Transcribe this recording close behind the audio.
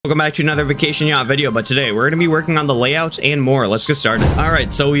Welcome back to another vacation yacht video, but today we're going to be working on the layouts and more. Let's get started. All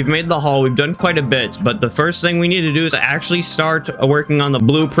right, so we've made the hull. We've done quite a bit, but the first thing we need to do is actually start working on the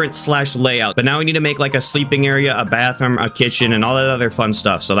blueprint slash layout. But now we need to make like a sleeping area, a bathroom, a kitchen, and all that other fun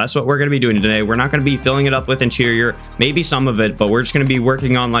stuff. So that's what we're going to be doing today. We're not going to be filling it up with interior, maybe some of it, but we're just going to be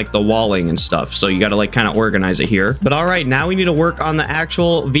working on like the walling and stuff. So you got to like kind of organize it here. But all right, now we need to work on the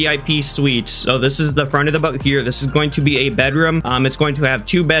actual VIP suite. So this is the front of the boat here. This is going to be a bedroom. It's going to have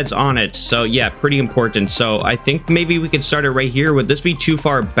 2 beds on it. So yeah, pretty important. So I think maybe we could start it right here. Would this be too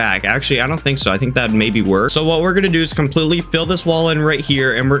far back? Actually, I don't think so. I think that maybe work. So what we're going to do is completely fill this wall in right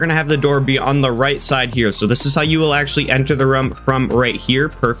here, and we're going to have the door be on the right side here. So this is how you will actually enter the room from right here.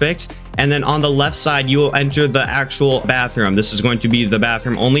 Perfect. And then on the left side, you will enter the actual bathroom. This is going to be the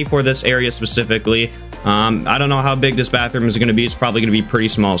bathroom only for this area specifically. I don't know how big this bathroom is going to be. It's probably going to be pretty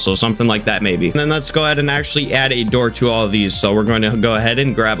small, so something like that maybe. And then let's go ahead and actually add a door to all of these. So we're going to go ahead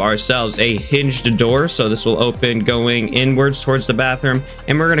and grab ourselves a hinged door. So this will open going inwards towards the bathroom,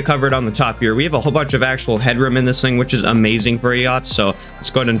 and we're going to cover it on the top here. We have a whole bunch of actual headroom in this thing, which is amazing for a yacht. So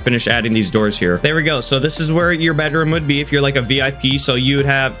let's go ahead and finish adding these doors here. There we go. So this is where your bedroom would be if you're like a VIP. So you would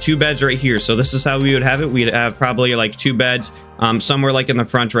have 2 beds right here. So this is how we would have it. We'd have probably like 2 beds somewhere like in the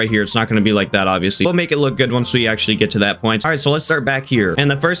front right here. It's not going to be like that, obviously. We'll make it look good once we actually get to that point. All right, so let's start back here.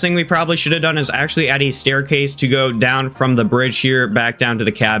 And the first thing we probably should have done is actually add a staircase to go down from the bridge here back down to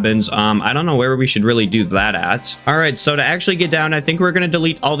the cabins. I don't know where we should really do that at. All right, so to actually get down, I think we're going to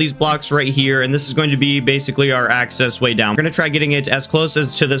delete all these blocks right here, and this is going to be basically our access way down. We're going to try getting it as close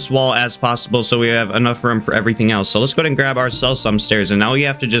as to this wall as possible so we have enough room for everything else. So let's go ahead and grab ourselves some stairs, and now we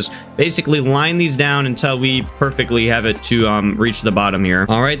have to just basically line these down until we perfectly have it to reach the bottom here.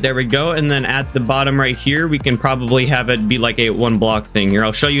 All right, there we go. And then at the bottom right here, we can probably have it be like a 1 block thing here.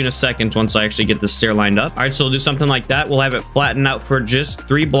 I'll show you in a second once I actually get the stair lined up. All right, so we'll do something like that. We'll have it flatten out for just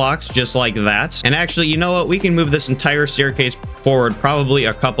 3 blocks, just like that. And actually, you know what? We can move this entire staircase forward probably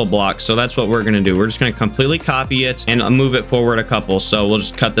a couple blocks. So that's what we're going to do. We're just going to completely copy it and move it forward a couple. So we'll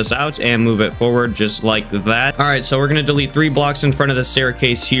just cut this out and move it forward just like that. All right, so we're going to delete 3 blocks in front of the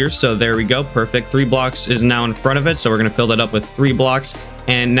staircase here. So there we go. Perfect. 3 blocks is now in front of it. So we're going to fill that up with 3 blocks.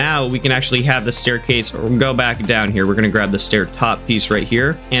 And now we can actually have the staircase go back down here. We're going to grab the stair top piece right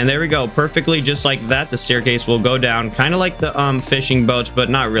here. And there we go. Perfectly just like that. The staircase will go down kind of like the fishing boats, but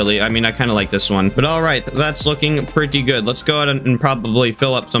not really. I mean, I kind of like this one. But all right, that's looking pretty good. Let's go ahead and probably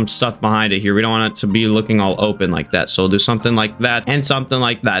fill up some stuff behind it here. We don't want it to be looking all open like that. So we'll do something like that and something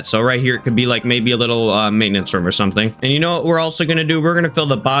like that. So right here, it could be like maybe a little maintenance room or something. And you know what we're also going to do? We're going to fill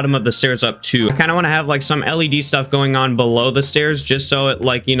the bottom of the stairs up too. I kind of want to have like some LED stuff going on below the stairs just so it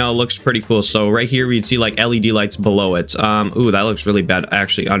like, you know, looks pretty cool. So right here we'd see like LED lights below it. Ooh, that looks really bad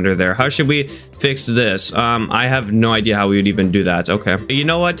actually under there. How should we fix this? I have no idea how we would even do that. Okay, you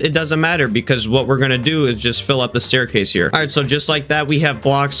know what, it doesn't matter because what we're gonna do is just fill up the staircase here. All right, so just like that, we have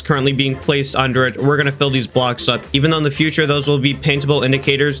blocks currently being placed under it. We're gonna fill these blocks up, even though in the future those will be paintable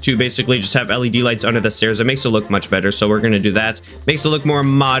indicators to basically just have LED lights under the stairs. It makes it look much better, so we're gonna do that. Makes it look more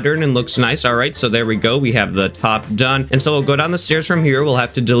modern and looks nice. All right, so there we go. We have the top done, and so we'll go down the stairs from here. We'll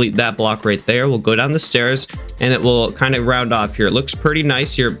have to delete that block right there. We'll go down the stairs and it will kind of round off here. It looks pretty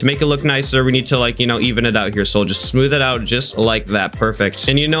nice here. To make it look nicer, we need to like, you know, even it out here. So we'll just smooth it out just like that. Perfect.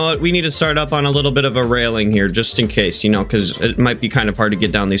 And you know what? We need to start up on a little bit of a railing here just in case, you know, because it might be kind of hard to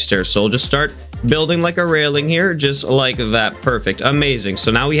get down these stairs. So we'll just start building like a railing here just like that. Perfect. Amazing.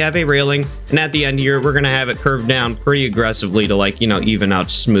 So now we have a railing, and at the end here we're gonna have it curved down pretty aggressively to like, you know, even out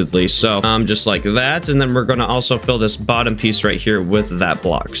smoothly. So just like that, and then we're gonna also fill this bottom piece right here with that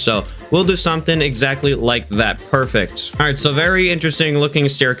block. So we'll do something exactly like that. Perfect. All right, so very interesting looking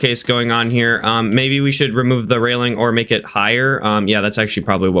staircase going on here. Maybe we should remove the railing or make it higher. Yeah, that's actually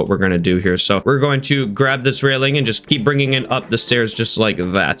probably what we're gonna do here. So we're going to grab this railing and just keep bringing it up the stairs just like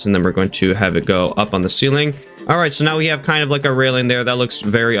that, and then we're going to have it go up on the ceiling. All right, so now we have kind of like a railing there. That looks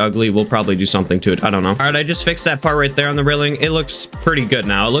very ugly. We'll probably do something to it. I don't know. All right, I just fixed that part right there on the railing. It looks pretty good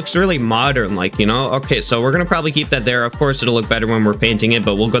now. It looks really modern, like, you know. Okay, so we're gonna probably keep that there. Of course, it'll look better when we're painting it,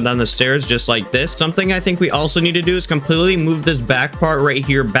 but we'll go down the stairs just like this. Something I think we also need to do is completely move this back part right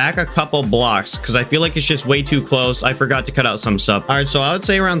here back a couple blocks because I feel like it's just way too close. I forgot to cut out some stuff. All right, so I would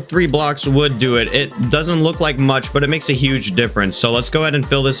say around 3 blocks would do it. It doesn't look like much, but it makes a huge difference. So let's go ahead and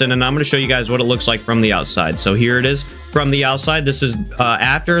fill this in, and I'm gonna show you guys what it looks like from the outside. So here it is. from the outside. This is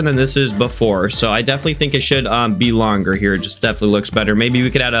after, and then this is before. So I definitely think it should be longer here. It just definitely looks better. Maybe we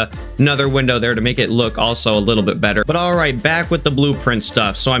could add another window there to make it look also a little bit better. But all right, back with the blueprint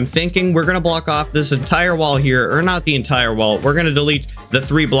stuff. So I'm thinking we're gonna block off this entire wall here, or not the entire wall. We're gonna delete the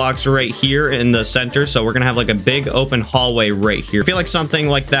 3 blocks right here in the center. So we're gonna have like a big open hallway right here. I feel like something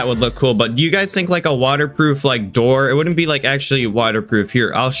like that would look cool. But do you guys think like a waterproof like door? It wouldn't be like actually waterproof.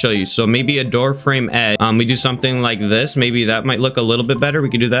 Here, I'll show you. So maybe a door frame edge. We do something like this. Maybe that might look a little bit better. We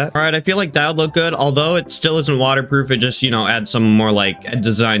could do that. All right, I feel like that would look good, although it still isn't waterproof. It just, you know, adds some more like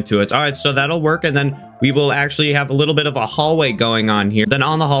design to it. All right, so that'll work. And then we will actually have a little bit of a hallway going on here. Then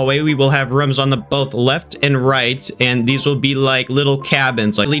on the hallway, we will have rooms on the both left and right, and these will be like little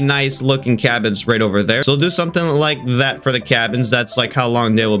cabins, like really nice looking cabins right over there. So we'll do something like that for the cabins. That's like how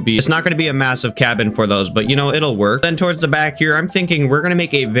long they will be. It's not going to be a massive cabin for those, but you know, it'll work. Then towards the back here, I'm thinking we're going to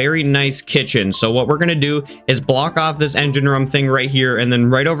make a very nice kitchen. So what we're going to do is block off this engine room thing right here, and then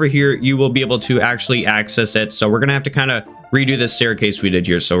right over here, you will be able to actually access it. So we're going to have to kind of redo the staircase we did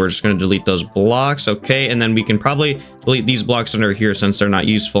here. So we're just going to delete those blocks. Okay. And then we can probably delete these blocks under here since they're not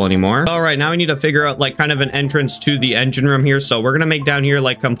useful anymore. All right. Now we need to figure out like kind of an entrance to the engine room here. So we're going to make down here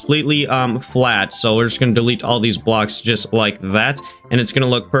like completely flat. So we're just going to delete all these blocks just like that. And it's going to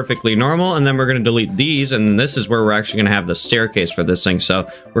look perfectly normal. And then we're going to delete these. And this is where we're actually going to have the staircase for this thing. So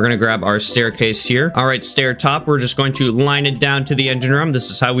we're going to grab our staircase here. All right, stair top. We're just going to line it down to the engine room. This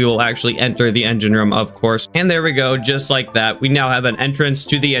is how we will actually enter the engine room, of course. And there we go. Just like that. We now have an entrance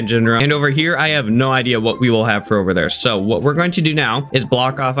to the engine room. And over here, I have no idea what we will have for over there. So what we're going to do now is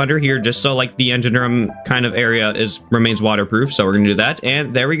block off under here just so like the engine room kind of area remains waterproof. So we're going to do that.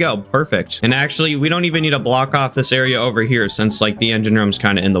 And there we go. Perfect. And actually, we don't even need to block off this area over here since like the engine room's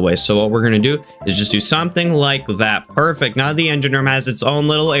kind of in the way. So what we're going to do is just do something like that. Perfect. Now the engine room has its own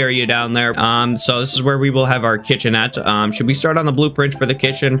little area down there. So this is where we will have our kitchen at. Should we start on the blueprint for the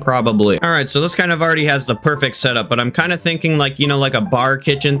kitchen? Probably. All right. So this kind of already has the perfect setup, but I'm kind of thinking like, you know, like a bar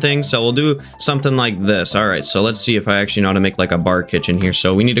kitchen thing. So we'll do something like this. All right. So let's see if I actually know how to make like a bar kitchen here.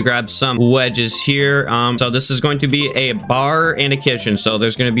 So we need to grab some wedges here. So this is going to be a bar and a kitchen. So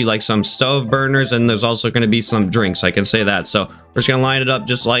there's going to be like some stove burners, and there's also going to be some drinks. I can say that. So we're just going to line it up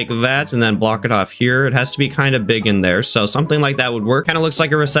just like that and then block it off here. It has to be kind of big in there. So something like that would work. Kind of looks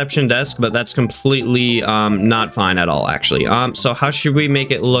like a reception desk, but that's completely not fine at all, actually. So how should we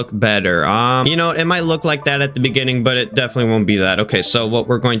make it look better? You know, it might look like that at the beginning, but it definitely won't be that. Okay, so what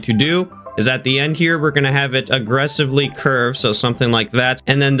we're going to do is at the end here, we're going to have it aggressively curved. So something like that.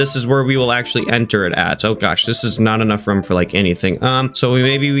 And then this is where we will actually enter it at. Oh gosh, this is not enough room for like anything. So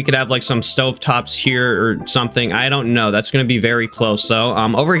maybe we could have like some stove tops here or something. I don't know. That's going to be very close though.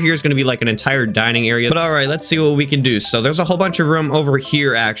 Over here is going to be like an entire dining area. But all right, let's see what we can do. So there's a whole bunch of room over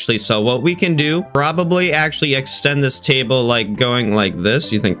here actually. So what we can do, probably actually extend this table like going like this.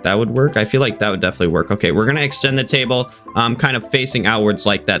 Do you think that would work? I feel like that would definitely work. Okay, we're going to extend the table kind of facing outwards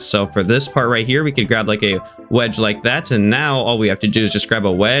like that. So for this part right here, we could grab like a wedge like that, and now all we have to do is just grab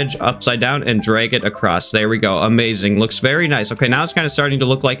a wedge upside down and drag it across. There we go. Amazing. Looks very nice. Okay, now it's kind of starting to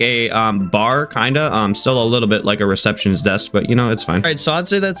look like a bar, kind of still a little bit like a receptionist desk, but you know, it's fine. All right, so I'd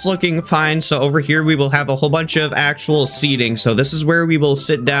say that's looking fine. So over here we will have a whole bunch of actual seating. So this is where we will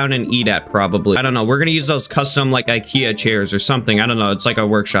sit down and eat at, probably. I don't know, we're gonna use those custom like IKEA chairs or something. I don't know, it's like a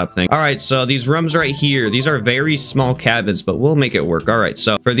workshop thing. All right, so these rooms right here, these are very small cabins, but we'll make it work. All right,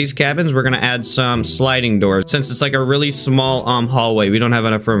 so for these cabins, we're gonna add some sliding doors. Since it's like a really small hallway, we don't have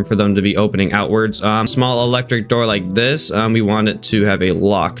enough room for them to be opening outwards. Small electric door like this, we want it to have a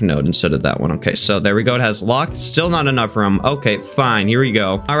lock node instead of that one. Okay, so there we go. It has lock. Still not enough room. Okay, fine. Here we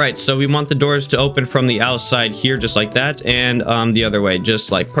go. All right, so we want the doors to open from the outside here, just like that, and the other way,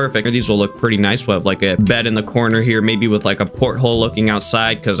 just like perfect. These will look pretty nice. We'll have like a bed in the corner here, maybe with like a porthole looking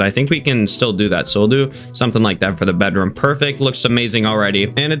outside, because I think we can still do that. So we'll do something like that for the bedroom. Perfect. Looks amazing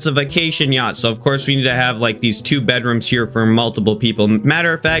already. And it's a vacation yacht, so of course we need to have like these 2 bedrooms here for multiple people.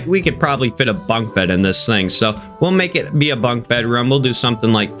 Matter of fact, we could probably fit a bunk bed in this thing, so we'll make it be a bunk bedroom. We'll do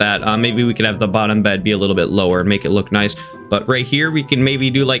something like that. Maybe we could have the bottom bed be a little bit lower, make it look nice. But right here, we can maybe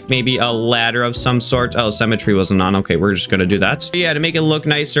do like maybe a ladder of some sort. Oh, symmetry wasn't on. Okay, we're just going to do that. So yeah, to make it look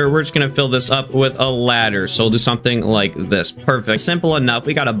nicer, we're just going to fill this up with a ladder. So we'll do something like this. Perfect. Simple enough.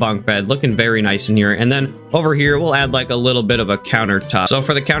 We got a bunk bed looking very nice in here. And then over here, we'll add like a little bit of a countertop. So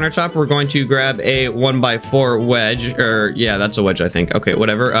for the countertop, we're going to grab a 1x4 wedge, or yeah, that's a wedge, I think. Okay,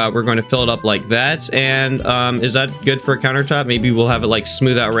 whatever. We're going to fill it up like that. And is that good for a countertop? Maybe we'll have it like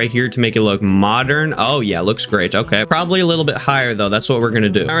smooth out right here to make it look modern. Oh yeah, looks great. Okay, probably a little bit higher though. That's what we're gonna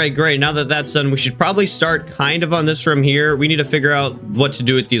do. All right, great. Now that that's done, we should probably start kind of on this room here. We need to figure out what to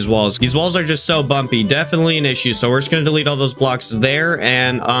do with these walls. These walls are just so bumpy, definitely an issue. So we're just gonna delete all those blocks there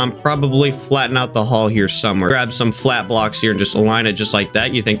and probably flatten out the hall here somewhere. Grab some flat blocks here and just align it just like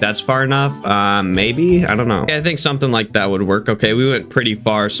that. You think that's far enough? Maybe, I don't know. Yeah, I think something like that would work. Okay, we went pretty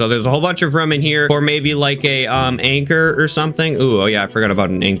far. So there's a whole bunch of room in here for maybe like a anchor or something. Ooh, oh yeah, I forgot about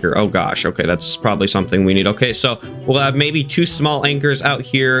an anchor. Oh gosh, okay, that's probably something we need. Okay, so we'll have maybe 2 small anchors out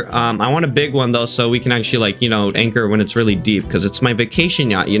here. I want a big one though, so we can actually like, you know, anchor when it's really deep, because it's my vacation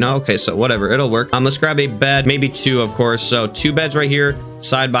yacht, you know. Okay, so whatever, it'll work. Let's grab a bed, maybe 2, of course. So 2 beds right here,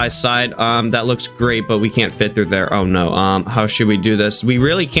 side by side. That looks great, but we can't fit through there. Oh no. How should we do this? We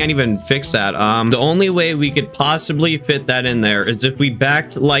really can't even fix that. The only way we could possibly fit that in there is if we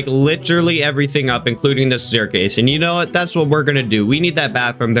backed like literally everything up, including the staircase. And you know what? That's what we're gonna do. We need that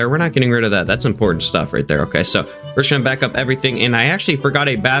bathroom there. We're not getting rid of that. That's important stuff right there. Okay, so we're just gonna back up everything. And I actually forgot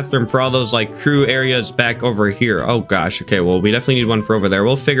a bathroom for all those like crew areas back over here. Oh gosh. Okay, well, we definitely need one for over there.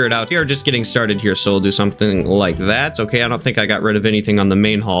 We'll figure it out. We are just getting started here, so we'll do something like that. Okay, I don't think I got rid of anything on the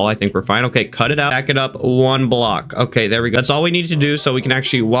main hall. I think we're fine. Okay, cut it out, back it up 1 block. Okay, there we go. That's all we need to do so we can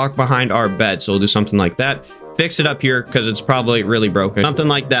actually walk behind our bed. So we'll do something like that. Fix it up here because it's probably really broken. Something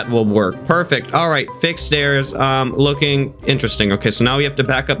like that will work. Perfect. All right, fixed stairs. Looking interesting. Okay, so now we have to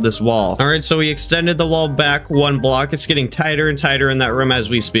back up this wall. All right, so we extended the wall back 1 block. It's getting tighter and tighter in that room as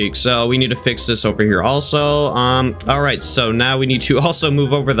we speak. So we need to fix this over here also. All right, so now we need to also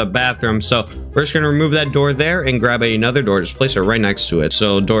move over the bathroom. So we're just gonna remove that door there and grab another door. Just place it right next to it.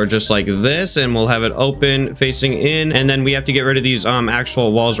 So door just like this, and we'll have it open facing in. And then we have to get rid of these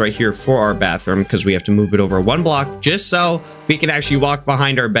actual walls right here for our bathroom, because we have to move it over 1 block just so we can actually walk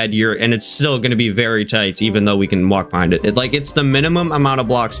behind our bed here, and it's still going to be very tight even though we can walk behind it. It's the minimum amount of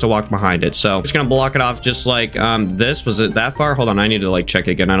blocks to walk behind it. So I'm just gonna block it off just like this. Was it that far? Hold on, I need to like check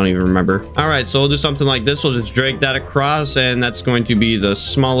again. I don't even remember. All right, so we'll do something like this. We'll just drag that across, and that's going to be the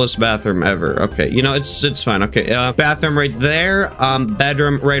smallest bathroom ever. Okay, you know, it's fine. Okay, bathroom right there,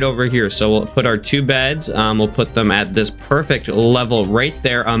 bedroom right over here. So we'll put our 2 beds, we'll put them at this perfect level right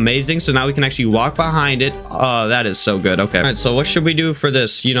there. Amazing. So now we can actually walk behind it. That is so good. Okay, all right, so what should we do for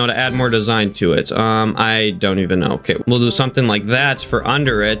this, you know, to add more design to it? I don't even know. Okay, we'll do something like that for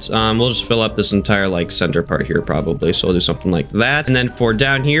under it. We'll just fill up this entire like center part here probably. So we'll do something like that, and then for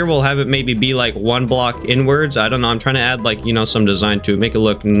down here we'll have it maybe be like 1 block inwards. I don't know, I'm trying to add like, you know, some design to it, make it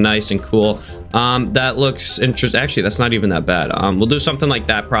look nice and cool. That looks interesting. Actually, that's not even that bad. We'll do something like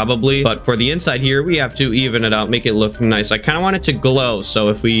that probably, but for the inside here we have to even it out, make it look nice. I kind of want it to glow, so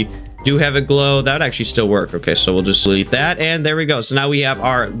if we do have a glow, that would actually still work. Okay, so we'll just delete that, and there we go. So now we have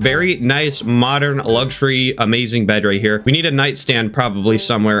our very nice modern luxury amazing bed right here. We need a nightstand probably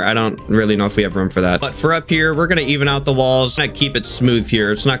somewhere. I don't really know if we have room for that, but for up here we're gonna even out the walls, gonna keep it smooth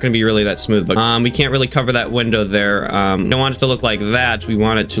here. It's not gonna be really that smooth, but we can't really cover that window there. We don't want it to look like that. We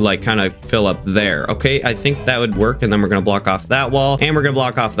want it to like kind of fill up there. Okay, I think that would work, and then we're gonna block off that wall, and we're gonna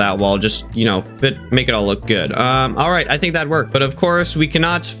block off that wall, just, you know, make it all look good. All right, I think that worked, but of course we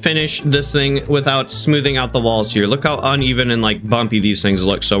cannot finish this thing without smoothing out the walls here. Look how uneven and like bumpy these things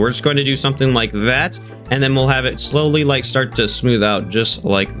look. So we're just going to do something like that, and then we'll have it slowly like start to smooth out just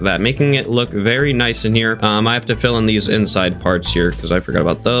like that, making it look very nice in here. I have to fill in these inside parts here because I forgot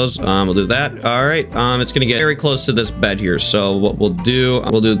about those. We'll do that. All right, it's gonna get very close to this bed here. So what we'll do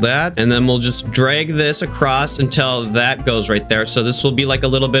that, and then we'll just drag this across until that goes right there. So this will be like a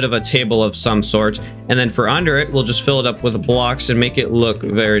little bit of a table of some sort, and then for under it we'll just fill it up with blocks and make it look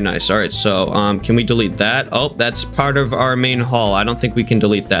very nice. All right, so can we delete that? Oh, that's part of our main hall. I don't think we can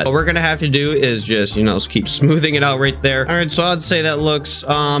delete that. What we're gonna have to do is just, you know, keep smoothing it out right there. All right, so I'd say that looks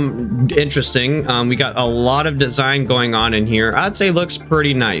interesting. We got a lot of design going on in here. I'd say looks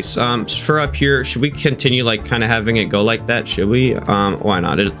pretty nice. For up here, should we continue like kind of having it go like that? Should we? Why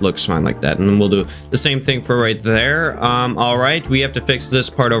not? It looks fine like that, and then we'll do the same thing for right there. All right, we have to fix this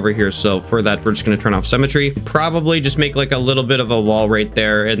part over here. So for that, we're just gonna turn off symmetry. Probably just make like a little bit of a wall right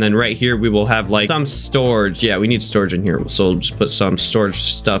there, and then right here we will have like some storage. Yeah, we need storage in here, so we'll just put some storage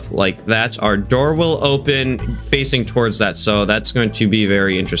stuff like that. Our door will open facing towards that, so that's going to be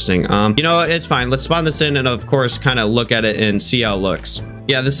very interesting. You know, it's fine. Let's spawn this in and of course kind of look at it and see how it looks.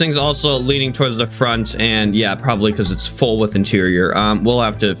 Yeah, this thing's also leaning towards the front, and yeah, probably because it's full with interior. We'll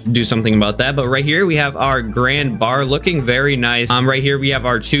have to do something about that. But right here we have our grand bar looking very nice. Right here we have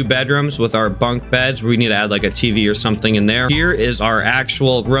our 2 bedrooms with our bunk beds. We need to add like a TV or something in there. Here is our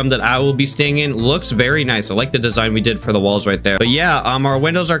actual room that I will be staying in. Looks very nice. I like the design we did for the walls right there. But yeah, our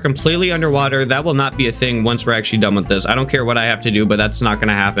windows are completely underwater. That will not be a thing once we're actually done with this. I don't care what I have to do, but that's not going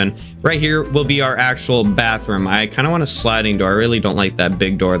to happen. Right here will be our actual bathroom. I kind of want a sliding door. I really don't like that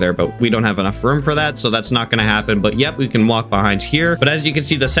big door there, but we don't have enough room for that, so that's not going to happen. But yep, we can walk behind here. But as you can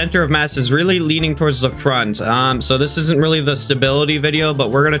see, the center of mass is really leaning towards the front. So this isn't really the stability video, but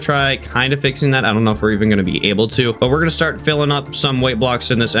we're going to try kind of fixing that. I don't know if we're even going to be able to, but we're going to start filling up some weight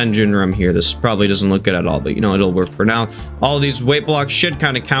blocks in this engine room here. This probably doesn't look good at all, but you know, it'll work for now. All these weight blocks should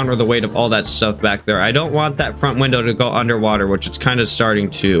kind of counter the weight of all that stuff back there. I don't want that front window to go underwater, which it's kind of starting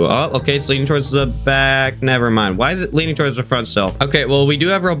to. Oh, okay, it's leaning towards the back. Never mind. Why is it leaning towards the front still? Okay, well, we do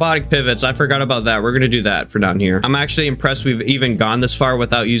have robotic pivots. I forgot about that. We're going to do that for down here. I'm actually impressed we've even gone this far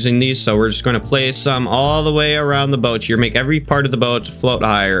without using these, so we're just going to place some all the way around the boat here. Make every part of the boat float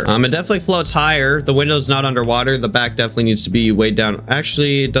higher. It definitely floats higher. The window's not underwater. The back definitely needs to be weighed down.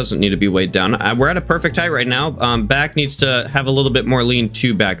 Actually, it doesn't need to be weighed down. We're at a perfect height right now. Back needs to have a little bit more lean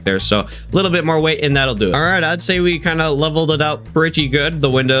to back there, so a little bit more weight and that'll do it. All right, I'd say we kind of leveled it out pretty good. The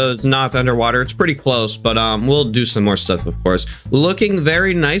window's not underwater. It's pretty close, but we'll do some more stuff, of course. Looking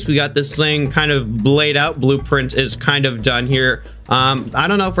very nice. We got this thing kind of laid out. Blueprint is kind of done here. I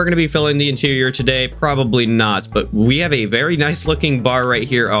don't know if we're going to be filling the interior today. Probably not, but we have a very nice looking bar right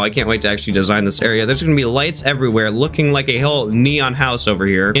here. Oh, I can't wait to actually design this area. There's going to be lights everywhere, looking like a whole neon house over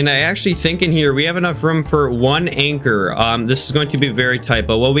here. And I actually think in here we have enough room for 1 anchor. This is going to be very tight,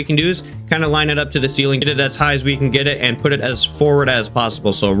 but what we can do is kind of line it up to the ceiling, get it as high as we can get it, and put it as forward as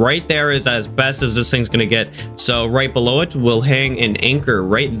possible. So right there is as best as this thing's going to get. So right below it, we'll hang an anchor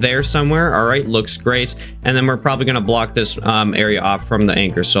right there somewhere. All right, looks great. And then we're probably going to block this area off from the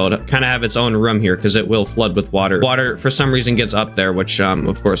anchor, so it'll kind of have its own room here because it will flood with water. Water for some reason gets up there, which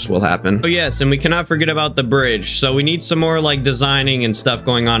of course will happen. Oh yes, and we cannot forget about the bridge. So we need some more like designing and stuff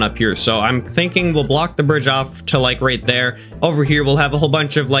going on up here. So I'm thinking we'll block the bridge off to like right there. Over here we'll have a whole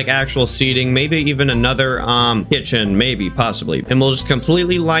bunch of like actual seating, maybe even another kitchen, maybe, possibly. And we'll just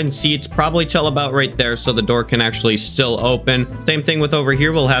completely line seats probably till about right there so the door can actually still open. Same thing with over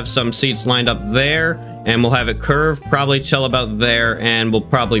here. We'll have some seats lined up there, and we'll have it curved probably till about there, and we'll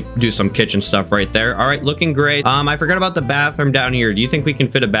probably do some kitchen stuff right there. All right, looking great. I forgot about the bathroom down here. Do you think we can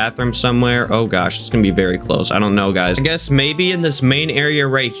fit a bathroom somewhere? Oh gosh, it's gonna be very close. I don't know, guys. I guess maybe in this main area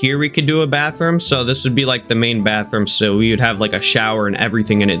right here we could do a bathroom. So this would be like the main bathroom, so we would have like a shower and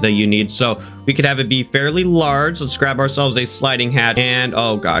everything in it that you need. So we could have it be fairly large. Let's grab ourselves a sliding hatch, and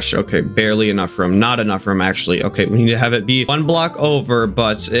oh gosh, okay, barely enough room. Not enough room, actually. Okay, we need to have it be 1 block over,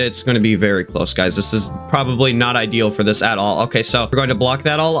 but it's going to be very close, guys. This is probably not ideal for this at all. Okay, so we're going to block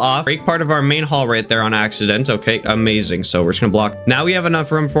that all off. Break part of our main hall right there on accident. Okay, amazing. So we're just gonna block. Now we have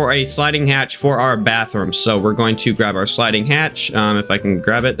enough room for a sliding hatch for our bathroom, so we're going to grab our sliding hatch. If I can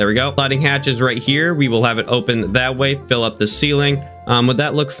grab it, there we go. Sliding hatch is right here. We will have it open that way, fill up the ceiling. Would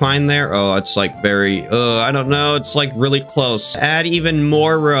that look fine there? Oh, it's like very, I don't know. It's like really close. Add even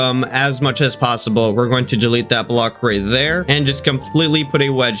more room as much as possible. We're going to delete that block right there and just completely put a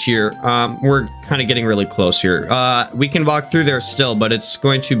wedge here. We're kind of getting really close here. We can walk through there still, but it's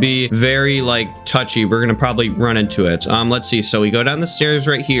going to be very like touchy. We're going to probably run into it. Let's see. So we go down the stairs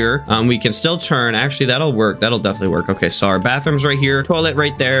right here. We can still turn. Actually, that'll work. That'll definitely work. Okay, so our bathroom's right here. Toilet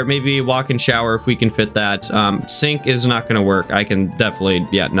right there. Maybe walk and shower if we can fit that. Sink is not going to work. I can definitely,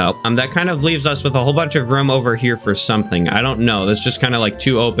 yeah, no. That kind of leaves us with a whole bunch of room over here for something. I don't know. That's just kind of like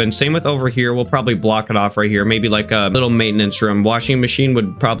too open. Same with over here. We'll probably block it off right here. Maybe like a little maintenance room. Washing machine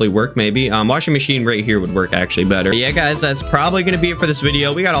would probably work, maybe. Washing machine right here would work actually better. But yeah, guys, that's probably going to be it for this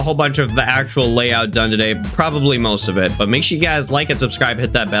video. We got a whole bunch of the actual layout done today. Probably most of it. But make sure you guys like and subscribe,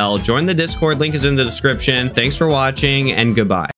 hit that bell. Join the Discord. Link is in the description. Thanks for watching, and goodbye.